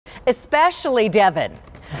especially Devin.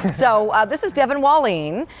 So this is Devin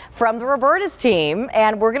Walleen from the Roberta's team,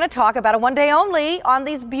 and we're going to talk about a one day only on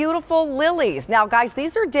these beautiful lilies. Now, guys,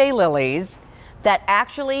 these are daylilies that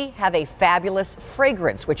actually have a fabulous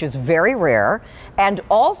fragrance, which is very rare, and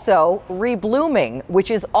also reblooming, which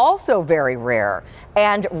is also very rare.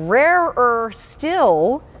 And rarer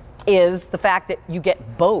still is the fact that you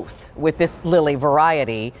get both with this lily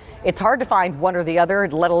variety. It's hard to find one or the other,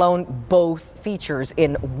 let alone both features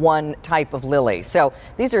in one type of lily. So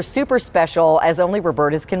these are super special, as only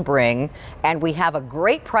Roberta's can bring. And we have a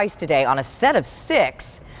great price today on a set of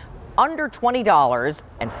 6, under $20,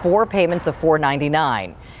 and 4 payments of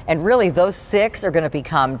 $4.99. And really, those 6 are going to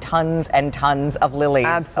become tons and tons of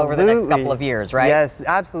lilies over the next couple of years, right? Yes,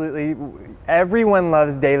 absolutely. Everyone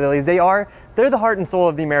loves daylilies. They're the heart and soul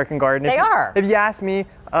of the American garden. They are. If you ask me,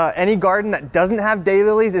 any garden that doesn't have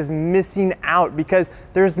daylilies is missing out, because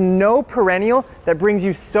there's no perennial that brings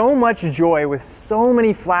you so much joy with so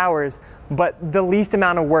many flowers, but the least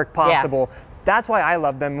amount of work possible. Yeah. That's why I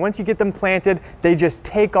love them. Once you get them planted, they just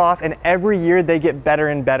take off, and every year they get better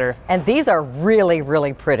and better. And these are really,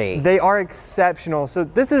 really pretty. They are exceptional. So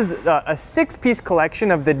this is a 6-piece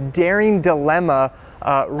collection of the Daring Dilemma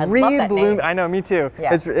Rebloom. I know, me too.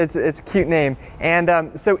 Yeah. It's a cute name.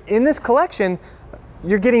 And so in this collection,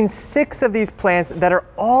 you're getting 6 of these plants that are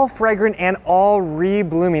all fragrant and all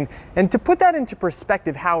reblooming. And to put that into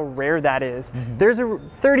perspective, how rare that is, there's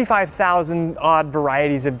 35,000 odd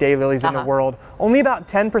varieties of daylilies in the world. Only about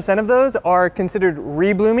 10% of those are considered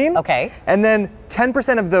reblooming. Okay. And then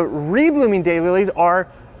 10% of the reblooming daylilies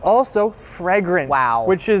are also fragrant. Wow.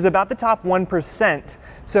 Which is about the top 1%.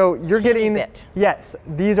 So you're getting, yes,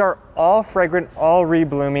 these are all fragrant, all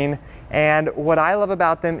reblooming. And what I love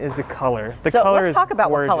about them is the color. So let's talk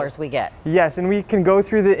about what colors we get. Yes, and we can go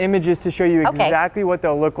through the images to show you exactly what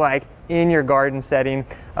they'll look like in your garden setting,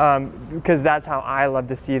 because that's how I love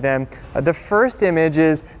to see them. The first image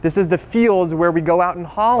is, this is the fields where we go out in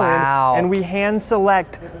Holland and we hand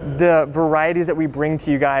select the varieties that we bring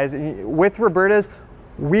to you guys. With Roberta's,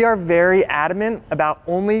 we are very adamant about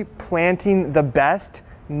only planting the best,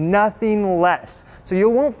 nothing less. So you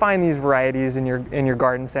won't find these varieties in your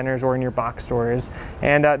garden centers or in your box stores.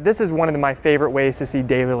 And this is one of my favorite ways to see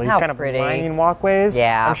daylilies. Kind of lining walkways.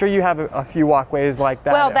 Yeah. I'm sure you have a few walkways like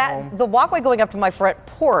that. Well, at home. The walkway going up to my front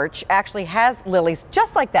porch actually has lilies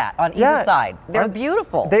just like that on either side. They're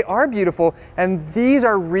beautiful. They are beautiful, and these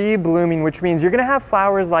are reblooming, which means you're going to have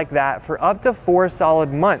flowers like that for up to 4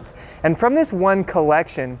 solid months. And from this one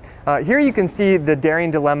collection, here you can see the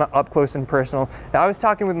Daring Dilemma up close and personal. I was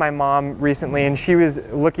talking with my mom recently, and she was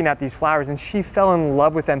looking at these flowers, and she fell in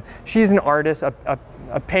love with them. She's an artist,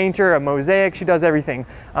 a painter, a mosaic. She does everything.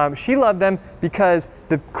 She loved them because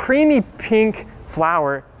the creamy pink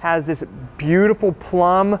flower has this beautiful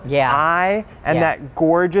plum eye and that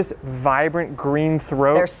gorgeous, vibrant green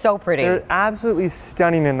throat. They're so pretty. They're absolutely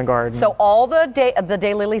stunning in the garden. So all the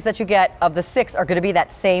daylilies that you get of the 6 are going to be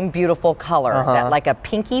that same beautiful color, that like a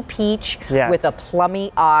pinky peach with a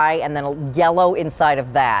plummy eye and then a yellow inside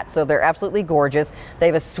of that. So they're absolutely gorgeous. They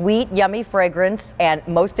have a sweet, yummy fragrance, and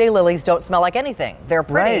most daylilies don't smell like anything. They're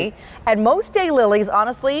pretty. And most daylilies,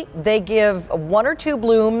 honestly, they give 1 or 2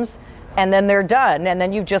 blooms, and then they're done, and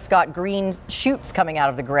then you've just got green shoots coming out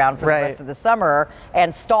of the ground for the rest of the summer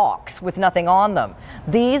and stalks with nothing on them.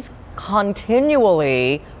 These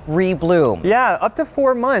continually rebloom. Yeah, up to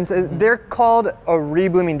 4 months. They're called a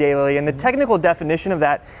reblooming daylily, and the technical definition of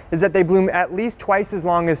that is that they bloom at least twice as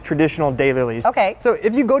long as traditional daylilies. Okay. So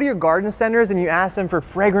if you go to your garden centers and you ask them for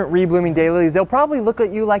fragrant reblooming daylilies, they'll probably look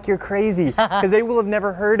at you like you're crazy, because they will have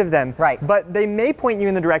never heard of them. Right. But they may point you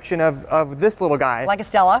in the direction of this little guy. Like a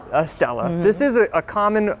Stella? A Stella. This is a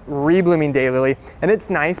common reblooming daylily, and it's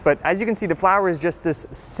nice, but as you can see, the flower is just this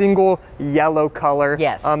single yellow color.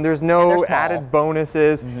 Yes. There's no added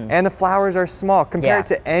bonuses. And the flowers are small. Compared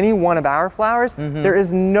to any one of our flowers, there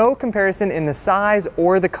is no comparison in the size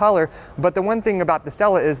or the color. But the one thing about the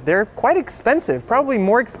Stella is they're quite expensive, probably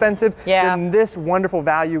more expensive than this wonderful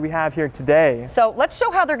value we have here today. So let's show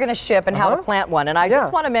how they're going to ship and how to plant one. And I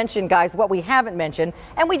just want to mention, guys, what we haven't mentioned,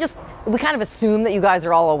 and we kind of assume that you guys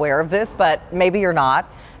are all aware of this, but maybe you're not.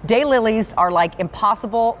 Daylilies are like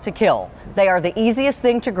impossible to kill. They are the easiest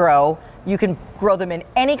thing to grow. You can grow them in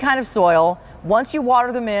any kind of soil. Once you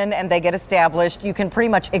water them in and they get established, you can pretty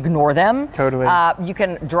much ignore them. Totally. You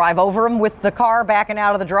can drive over them with the car backing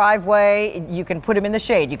out of the driveway. You can put them in the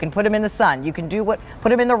shade. You can put them in the sun. You can put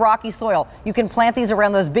them in the rocky soil. You can plant these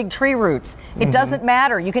around those big tree roots. It doesn't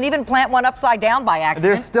matter. You can even plant one upside down by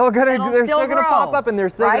accident. They're still gonna pop up, and they're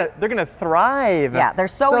gonna thrive. Yeah, they're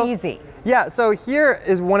so easy. Yeah, so here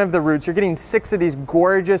is one of the roots. You're getting 6 of these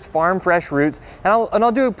gorgeous farm fresh roots, and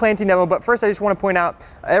I'll do a planting demo, but first I just want to point out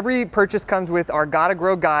every purchase comes with our Gotta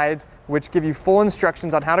Grow guides, which give you full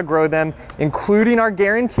instructions on how to grow them, including our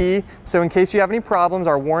guarantee. So in case you have any problems,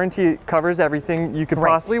 our warranty covers everything you could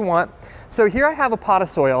possibly want. So here I have a pot of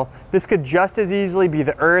soil. This could just as easily be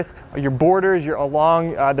the earth, your borders, you're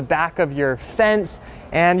along the back of your fence,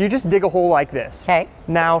 and you just dig a hole like this. Okay.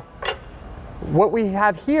 Now, what we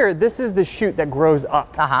have here, this is the shoot that grows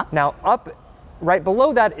up. Now up right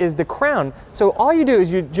below that is the crown. So all you do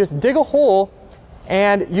is you just dig a hole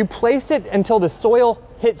and you place it until the soil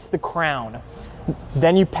hits the crown.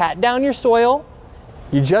 Then you pat down your soil.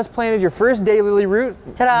 You just planted your first daylily root.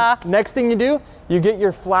 Ta-da! Next thing you do, you get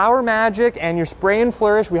your Flower Magic and your Spray and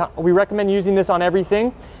Flourish. We recommend using this on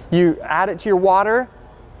everything. You add it to your water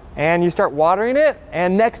and you start watering it,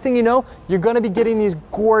 and next thing you know, you're going to be getting these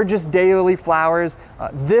gorgeous daylily flowers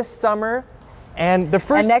this summer. And the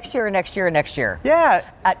first, and next year, and next year, and next year. Yeah.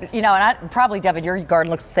 You know, and probably, Devin, your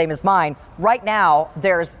garden looks the same as mine. Right now,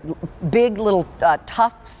 there's big little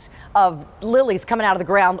tufts of lilies coming out of the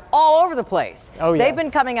ground all over the place. Oh, yes. They've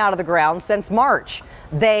been coming out of the ground since March.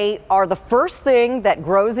 They are the first thing that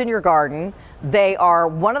grows in your garden. They are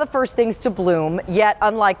one of the first things to bloom, yet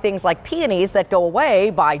unlike things like peonies that go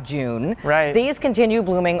away by June, these continue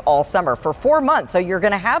blooming all summer for 4 months. So you're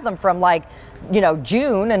going to have them from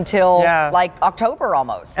June until like October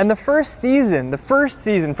almost. And the first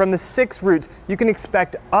season from the 6 roots, you can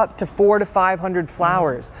expect up to 400 to 500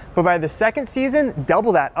 flowers. But by the second season,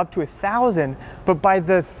 double that, up to 1,000. But by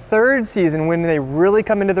the third season, when they really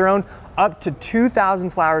come into their own, up to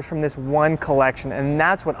 2,000 flowers from this one collection, and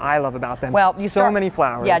that's what I love about them. Well, so many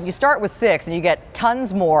flowers. Yeah, you start with 6 and you get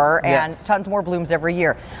tons more and tons more blooms every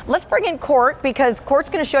year. Let's bring in Court, because Court's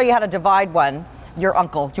going to show you how to divide one. Your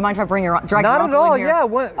uncle. Do you mind if I bring your drag Not your uncle at all. in here?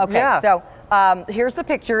 Yeah. Okay. So here's the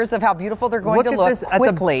pictures of how beautiful they're going to look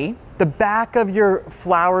quickly. At the back of your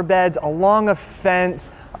flower beds, along a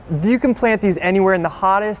fence. You can plant these anywhere in the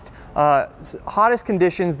hottest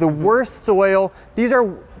conditions, the worst soil. These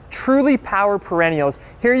are truly power perennials.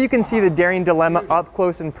 Here you can see the Daring Dilemma up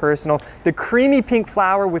close and personal. The creamy pink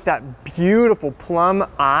flower with that beautiful plum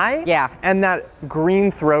eye. Yeah. And that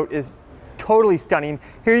green throat is totally stunning.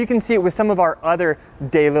 Here you can see it with some of our other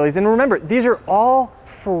daylilies. And remember, these are all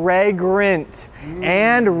fragrant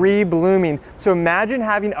and reblooming. So imagine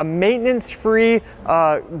having a maintenance-free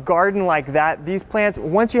garden like that. These plants,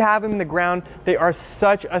 once you have them in the ground, they are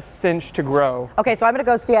such a cinch to grow. Okay, so I'm going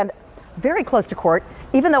to go stand very close to Court.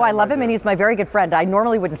 Even though I love him and he's my very good friend, I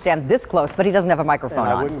normally wouldn't stand this close, but he doesn't have a microphone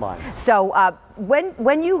on. I wouldn't mind. So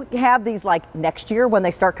when you have these, like next year when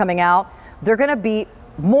they start coming out, they're going to be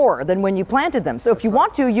more than when you planted them. So if you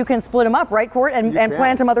want to, you can split them up, right, Court, and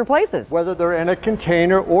plant them other places. Whether they're in a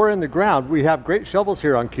container or in the ground. We have great shovels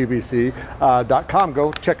here on QVC.com.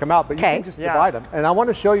 Go check them out, but you can just divide them. And I want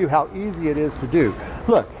to show you how easy it is to do.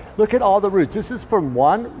 Look at all the roots. This is from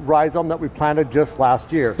one rhizome that we planted just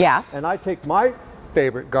last year. Yeah. And I take my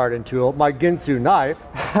favorite garden tool, my Ginsu knife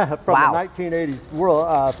from the 1980s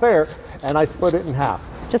World Fair, and I split it in half.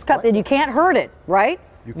 Just cut it. You can't hurt it, right?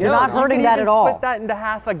 You're not hurting that at all. Split that into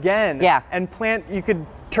half again. Yeah. And plant, you could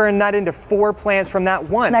turn that into 4 plants from that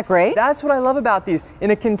one. Isn't that great? That's what I love about these.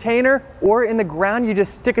 In a container or in the ground, you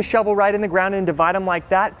just stick a shovel right in the ground and divide them like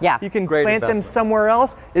that. Yeah. You can plant them somewhere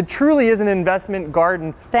else. It truly is an investment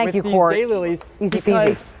garden. Thank you, Court. Daylilies. Easy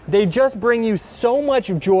peasy. They just bring you so much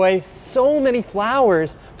joy, so many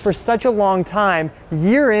flowers for such a long time,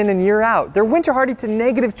 year in and year out. They're winter hardy to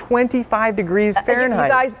negative 25 degrees Fahrenheit.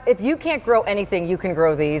 You guys, if you can't grow anything, you can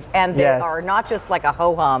grow these. And they are not just like a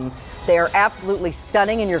ho-hum. They are absolutely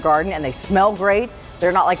stunning in your garden, and they smell great.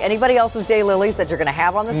 They're not like anybody else's daylilies that you're going to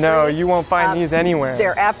have on the street. No, you won't find these anywhere.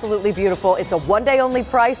 They're absolutely beautiful. It's a one-day only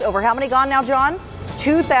price. Over how many gone now, John?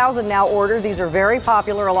 2,000 now ordered. These are very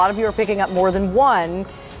popular. A lot of you are picking up more than one.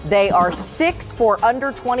 They are 6 for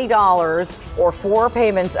under $20 or 4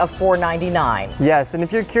 payments of $4.99. Yes, and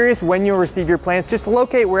if you're curious when you'll receive your plants, just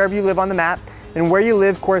locate wherever you live on the map, and where you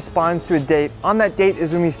live corresponds to a date. On that date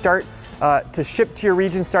is when we start to ship to your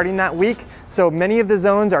region starting that week. So many of the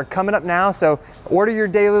zones are coming up now, so order your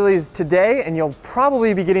daylilies today and you'll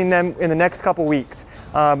probably be getting them in the next couple weeks.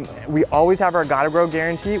 We always have our Gotta Grow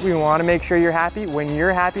guarantee. We want to make sure you're happy. When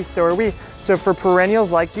you're happy, so are we. So for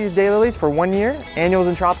perennials like these daylilies for 1 year, annuals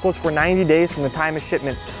and tropicals for 90 days from the time of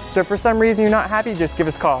shipment. So if for some reason you're not happy, just give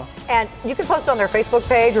us a call. And you can post on their Facebook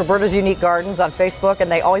page, Roberta's Unique Gardens on Facebook,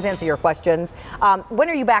 and they always answer your questions. When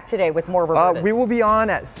are you back today with more Roberta's? We will be on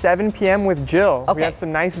at 7 p.m. with Jill. Okay. We have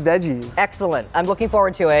some nice veggies. Excellent. I'm looking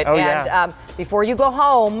forward to it. Oh, and yeah. Before you go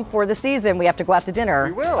home for the season, we have to go out to dinner.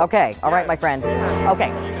 We will. Okay. All right, my friend.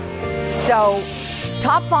 Okay. So,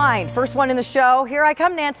 top find. First one in the show. Here I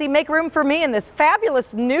come, Nancy. Make room for me in this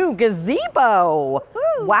fabulous new gazebo.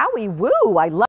 Woo. Wowie woo. I love